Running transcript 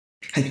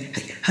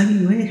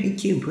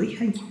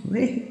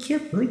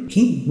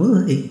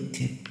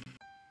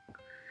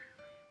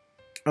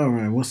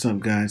Alright, what's up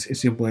guys?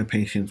 It's your boy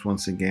Patience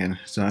once again.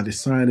 So I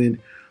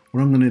decided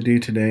what I'm going to do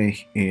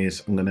today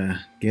is I'm going to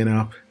get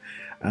up.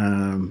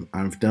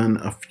 I've done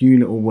a few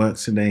little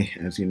works today,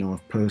 as you know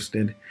I've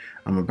posted.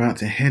 I'm about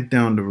to head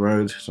down the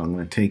road, so I'm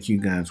going to take you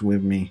guys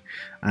with me.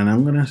 And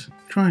I'm going to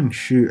try and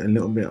shoot a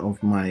little bit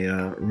of my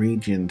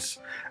regions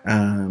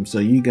so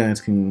you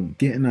guys can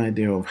get an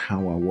idea of how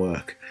I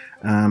work.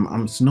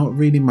 It's not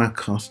really my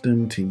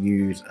custom to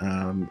use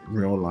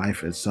real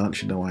life as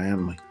such, though I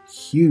am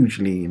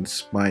hugely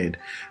inspired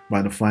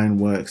by the fine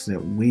works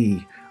that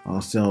we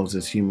ourselves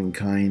as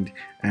humankind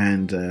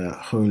and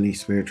Holy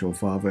Spiritual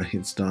Father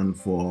has done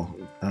for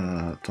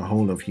the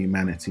whole of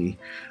humanity.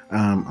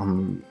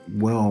 I'm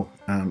well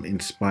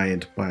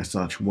inspired by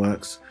such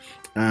works,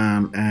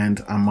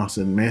 and I must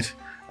admit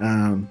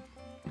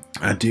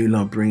I do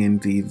love bringing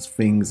these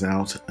things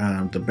out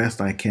the best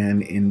I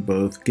can in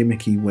both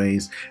gimmicky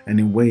ways and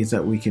in ways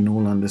that we can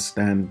all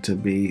understand to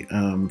be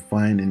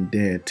fine and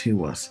dear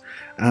to us.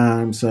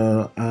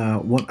 So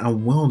what I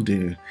will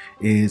do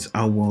is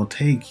I will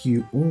take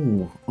you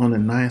all on a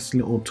nice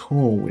little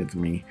tour with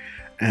me,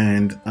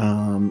 and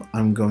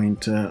I'm going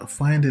to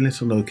find a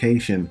little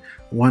location,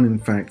 one in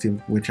fact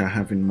which I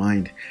have in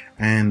mind,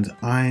 and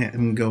I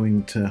am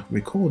going to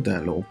record that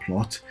little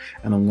plot,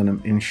 and I'm going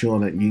to ensure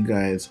that you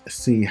guys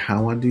see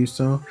how I do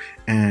so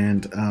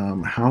and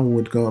how I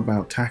would go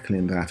about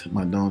tackling that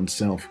my darn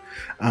self.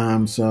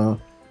 So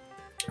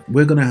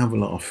we're going to have a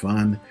lot of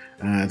fun.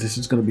 This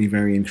is going to be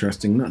very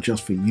interesting, not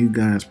just for you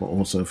guys but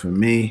also for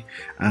me,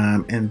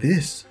 and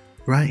this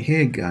right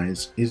here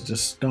guys is the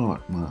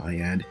start, might I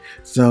add.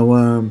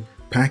 So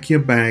pack your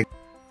bag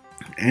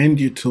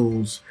and your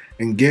tools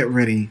and get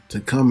ready to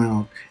come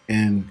out,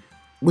 and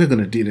we're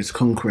gonna do this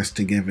conquest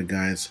together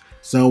guys.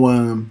 So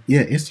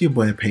yeah, it's your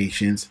boy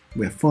Patience.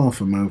 We're far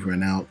from over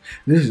and out.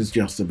 This is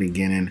just the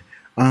beginning.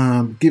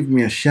 Give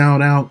me a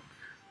shout out,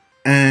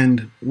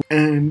 and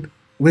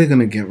we're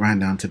gonna get right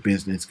down to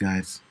business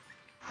guys.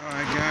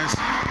 Alright guys,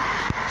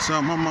 so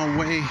I'm on my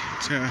way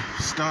to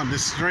start the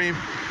stream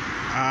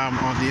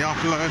or the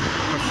upload,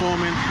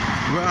 performing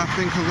where I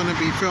think I'm going to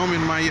be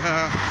filming my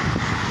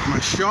my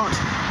shot,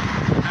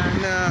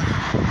 and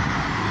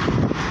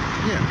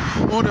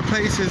yeah, all the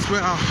places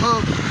where I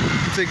hope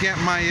to get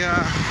my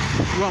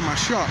well, my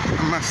shot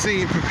and my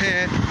scene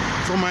prepared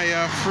for my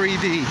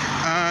 3D.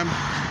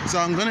 So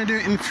I'm going to do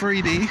it in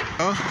 3D.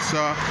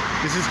 So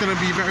this is going to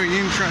be very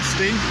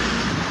interesting.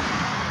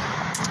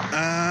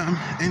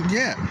 And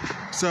yeah,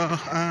 so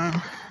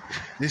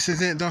this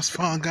is it thus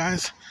far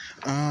guys.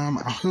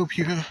 I hope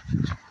you're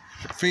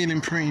feeling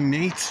pretty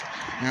neat,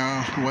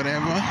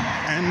 whatever,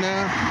 and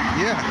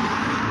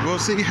yeah, we'll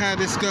see how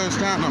this goes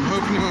down. I'm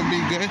hoping it will be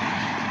good.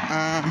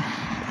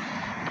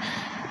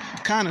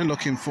 Kind of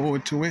looking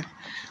forward to it.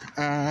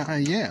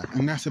 Yeah,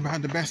 and that's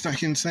about the best I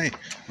can say.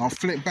 I'll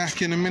flip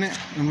back in a minute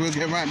and we'll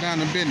get right down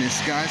to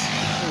business guys.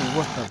 Hey,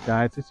 what's up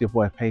guys, it's your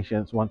boy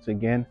Patience once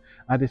again.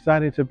 I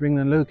decided to bring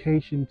the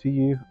location to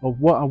you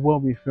of what I will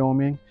be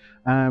filming.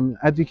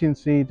 As you can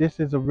see, this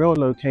is a real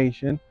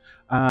location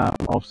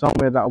of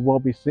somewhere that I will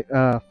be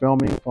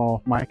filming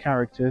for my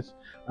characters,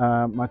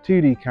 my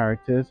 2D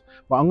characters,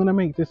 but I'm going to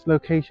make this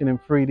location in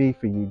 3D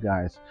for you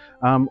guys.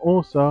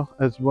 Also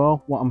as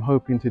well, what I'm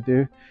hoping to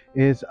do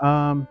is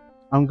I'm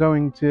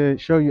going to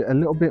show you a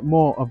little bit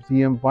more of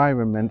the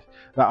environment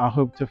that I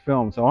hope to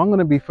film. So I'm going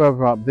to be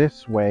further up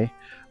this way.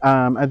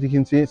 As you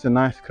can see, it's a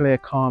nice clear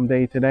calm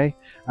day today.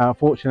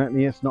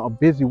 Fortunately it's not a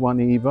busy one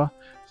either,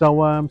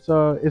 so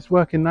so it's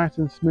working nice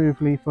and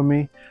smoothly for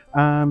me.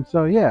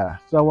 So yeah,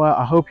 so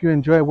I hope you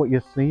enjoy what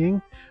you're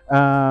seeing.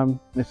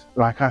 It's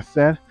like I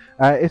said,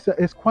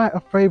 it's quite a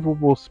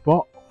favorable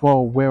spot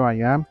for where I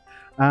am.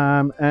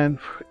 And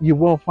you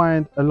will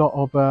find a lot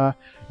of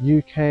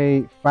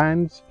UK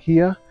fans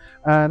here.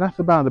 That's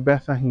about the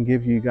best I can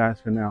give you guys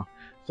for now.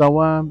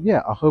 So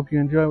yeah, I hope you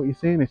enjoy what you're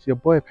seeing. It's your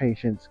boy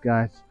Patience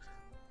guys.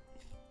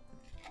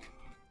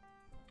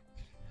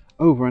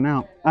 Over and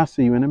out. I'll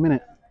see you in a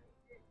minute.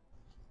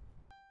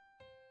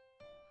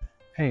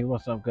 Hey,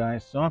 what's up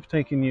guys? So I've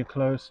taken you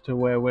close to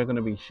where we're going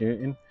to be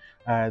shooting.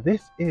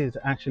 This is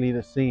actually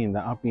the scene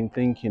that I've been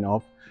thinking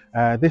of.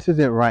 This is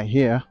it right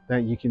here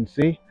that you can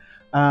see.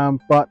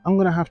 But I'm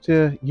going to have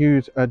to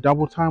use a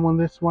double time on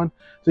this one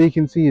so you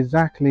can see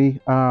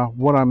exactly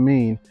what I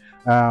mean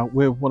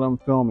with what I'm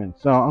filming.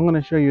 So I'm going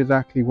to show you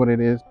exactly what it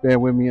is. Bear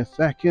with me a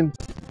second.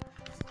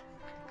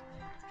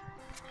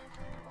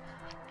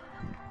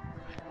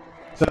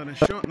 So the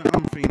shot that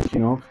I'm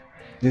thinking of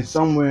is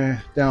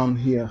somewhere down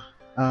here.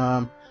 So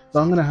I'm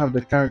going to have the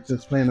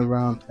characters playing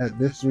around at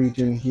this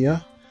region here,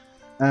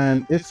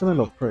 and it's going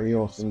to look pretty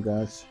awesome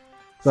guys.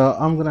 So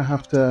I'm going to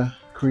have to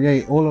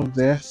create all of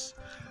this,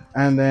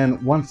 and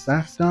then once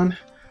that's done,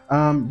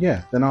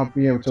 yeah, then I'll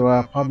be able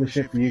to publish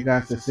it for you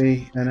guys to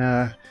see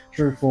in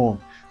true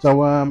form.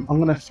 So I'm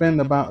going to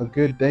spend about a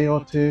good day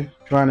or two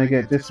trying to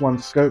get this one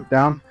scoped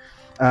down,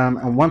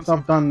 and once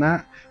I've done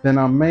that, then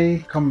I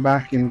may come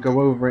back and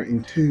go over it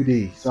in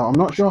 2D. So I'm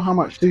not sure how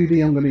much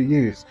 2D I'm going to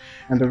use.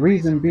 And the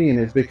reason being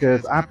is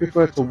because I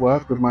prefer to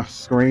work with my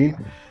screen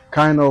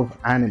kind of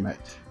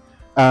animate.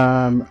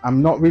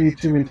 I'm not really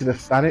too into the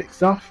static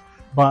stuff,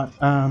 but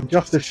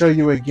just to show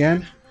you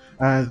again,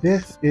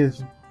 this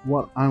is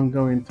what I'm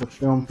going to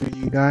film for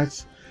you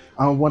guys.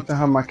 I want to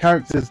have my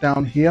characters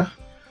down here,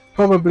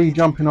 probably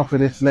jumping off of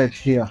this ledge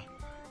here,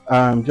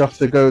 just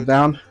to go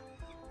down,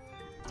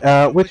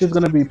 which is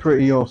going to be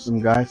pretty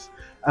awesome, guys.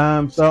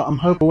 So I'm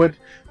hoping forward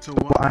to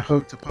what I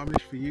hope to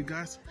publish for you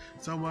guys.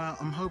 So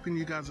I'm hoping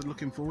you guys are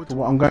looking forward to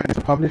what I'm going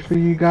to publish for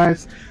you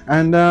guys.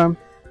 And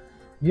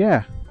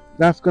yeah,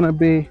 that's going to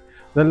be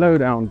the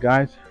lowdown,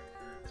 guys.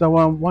 So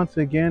once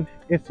again,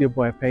 it's your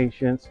boy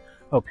Patience.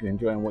 Hope you're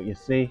enjoying what you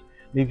see.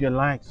 Leave your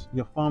likes,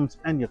 your thumbs,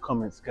 and your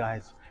comments,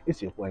 guys.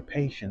 It's your boy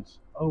Patience.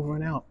 Over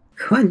and out.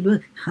 Hard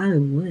work,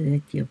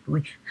 your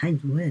boy.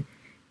 Hard work.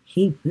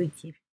 He puts it.